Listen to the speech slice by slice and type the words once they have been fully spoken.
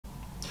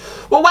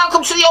Well,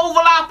 welcome to the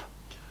OverLap,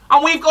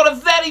 and we've got a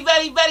very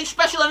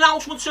special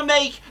announcement to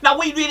make. Now,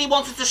 we really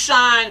wanted to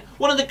sign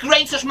one of the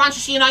greatest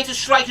Manchester United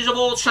strikers of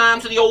all time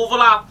to the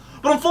OverLap,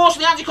 but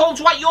unfortunately Andy Coleman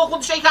to White York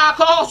wouldn't take our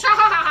call, so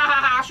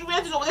we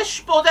ended up with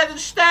this spudhead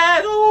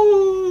instead.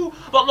 Ooh.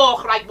 But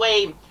look, right,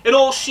 Wayne, in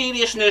all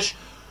seriousness,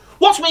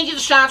 what's made you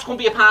decide to come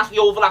be a part of the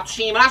OverLap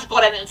team, and has it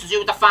got anything to do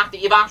with the fact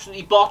that you've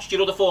absolutely botched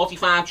your other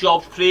 45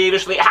 jobs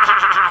previously?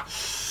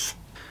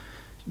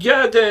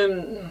 Yeah,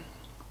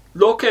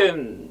 look,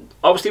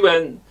 obviously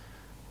when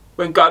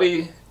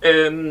Gary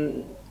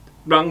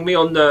rang me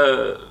on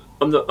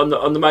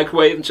the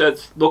microwave and said,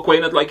 "Look,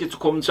 Wayne, I'd like you to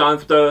come and sign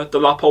for the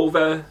lap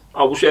over,"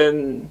 I was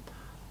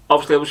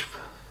obviously I was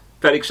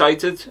very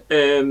excited.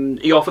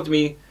 He offered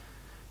me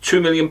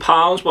 £2 million,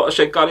 but I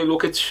said, "Gary,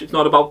 look, it's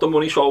not about the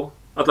money, so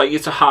I'd like you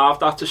to halve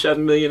that to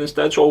 7 million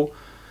instead." So,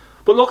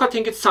 but look, I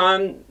think it's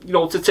time, you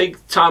know, to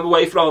take time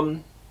away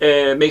from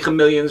making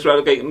millions,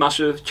 relegating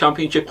massive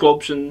championship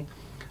clubs, and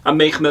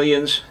make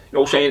millions, you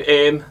know,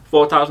 saying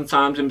 4,000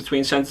 times in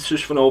between sentences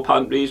for no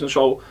apparent reason.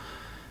 So,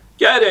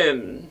 yeah.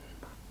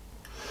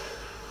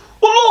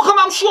 Well, look,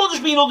 I'm sure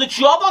there's been other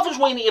job offers,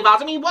 Wayne, that you've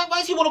had. I mean, why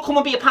do you want to come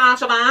and be a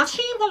part of our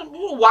team?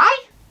 Why?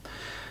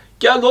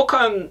 Yeah, look,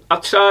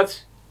 I've tried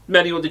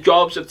many other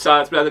jobs. I've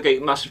tried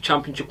relegating massive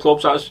championship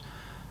clubs, as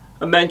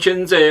I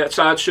mentioned. I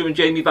tried suing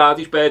Jamie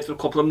Vardy's bed for a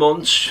couple of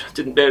months.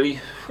 Didn't really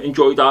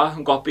enjoy that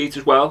and got beat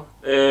as well.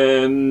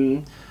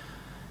 I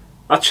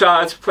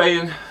tried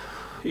playing,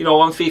 you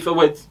know, on FIFA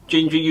with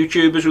ginger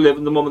YouTubers who live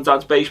in the mum and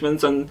dad's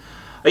basement, and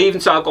I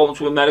even tried going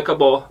to America,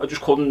 but I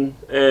just couldn't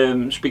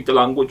speak the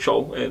language.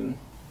 So I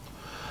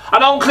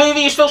know,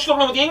 clearly you're still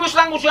struggling with the English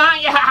language,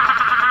 aren't you?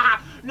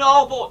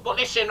 No, but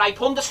listen, right,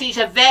 punditry is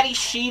a very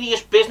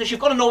serious business. You've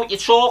got to know what you're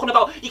talking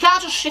about. You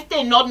can't just sit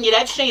there nodding your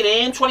head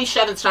saying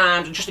 27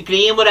 times and just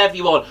agreeing with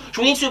everyone.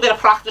 So we need to do a bit of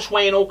practice,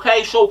 Wayne,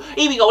 okay? So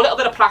here we go, a little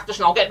bit of practice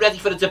now. Get ready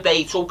for the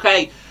debate,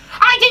 okay?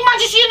 I think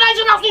Manchester United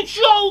is an absolute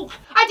joke.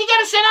 I think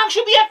Edison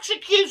should be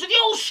executed. The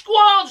old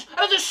squad's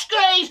a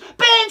disgrace.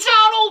 Burn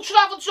down Old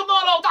Trafford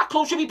tomorrow. That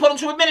club should be put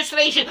into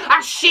administration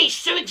and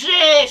cease to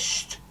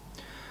exist.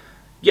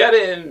 Yeah,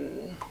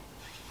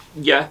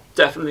 yeah,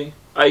 definitely.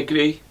 I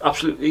agree,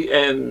 absolutely. What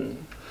have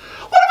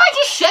I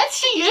just said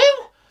to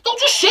you? Don't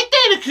just sit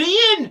there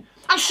agreeing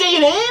and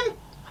saying and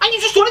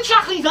you've just done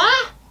exactly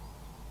that.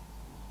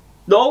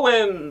 No,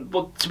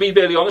 but to be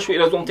really honest with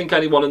you, I don't think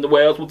anyone in the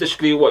world will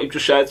disagree with what you've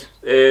just said.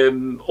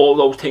 All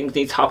those things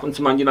need to happen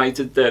to Man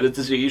United. They're a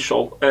disease,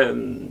 so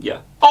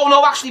yeah. Oh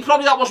no, actually,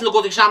 probably that wasn't a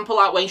good example,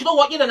 that way. You know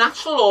what, you're a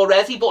natural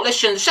already, but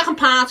listen, the second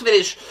part of it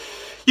is,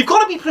 you've got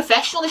to be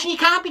professional. Listen, you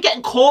can't be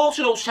getting caught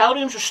in hotel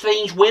rooms with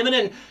strange women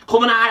and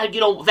coming out,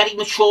 you know, very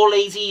mature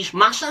ladies,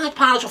 massage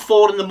parlours at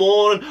 4 in the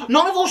morning.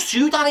 None of us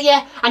do that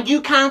here, and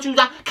you can't do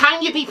that.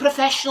 Can you be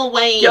professional,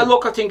 Wayne? Yeah,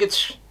 look, I think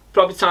it's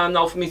probably time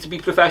now for me to be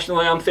professional.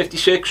 I am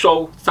 56,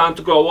 so it's time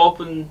to grow up,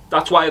 and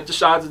that's why I've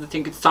decided. I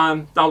think it's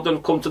time, now that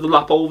I've come to the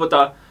lap over,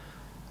 that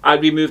I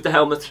remove the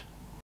helmet.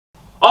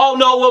 Oh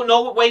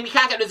no, Wayne, we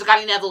can't get rid of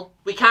Gary Neville.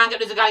 We can't get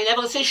rid of Gary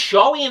Neville. It's his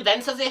show, he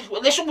invented it.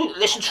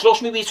 Listen,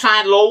 trust me, we've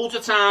tried loads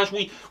of times.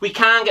 We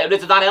can't get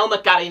rid of that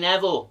helmet, Gary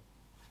Neville.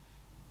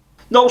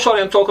 No,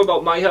 sorry, I'm talking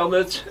about my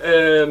helmet.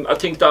 I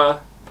think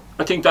that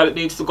it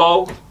needs to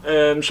go.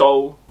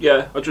 So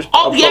yeah,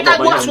 Oh yeah,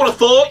 that's what I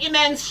thought you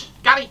meant,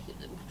 Gary.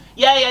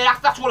 Yeah,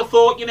 that's what I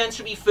thought you meant,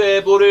 to be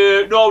fair, but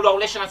no,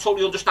 listen, I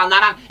totally understand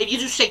that, and if you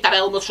just take that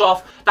helmet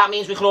off, that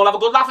means we can all have a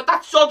good laugh at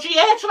that dodgy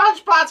hair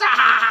transplant.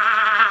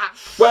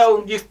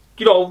 Well, you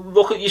know,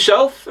 look at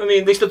yourself. I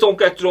mean, at least I don't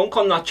get drunk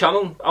on that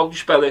channel. How do you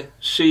spell it?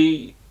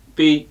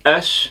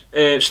 CBS,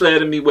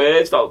 slurring me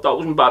words, that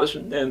was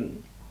embarrassing.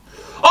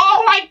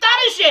 Oh, like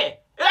that is it?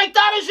 Like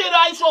that is it,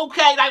 right,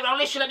 okay. Right, now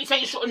listen, let me tell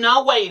you something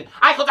now, Wayne.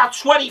 I could have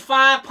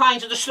 25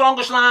 pints of the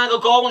strongest lager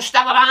go and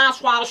Stella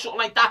Artois or something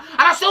like that,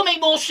 and I still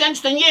make more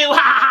sense than you.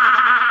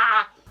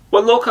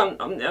 Well, look,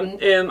 I'm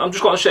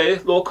just going to say,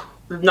 look,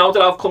 now that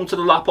I've come to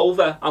the lap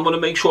over, I'm going to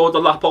make sure the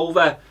lap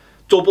over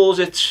doubles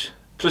its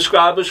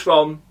prescribers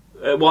from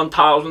 1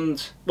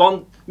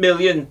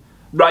 million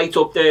right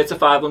up there to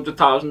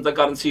 500,000. I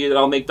guarantee you that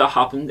I'll make that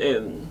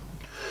happen.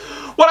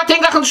 Well, I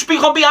think I can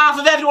speak on behalf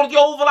of everyone at the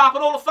OverLap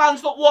and all the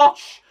fans that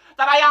watch,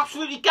 that I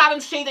absolutely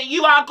guarantee that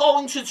you are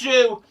going to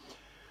do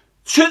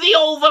to the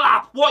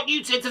OverLap what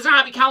you did to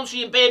Derby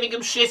County in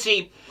Birmingham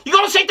City. You're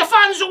going to take the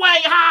fans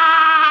away.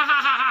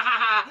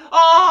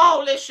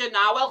 Oh, listen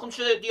now, welcome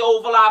to the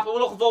OverLap, and we're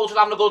looking forward to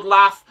having a good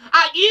laugh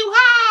at you.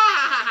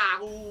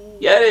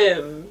 Yeah,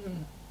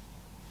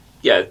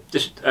 yeah,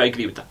 I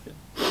agree with that. Yeah.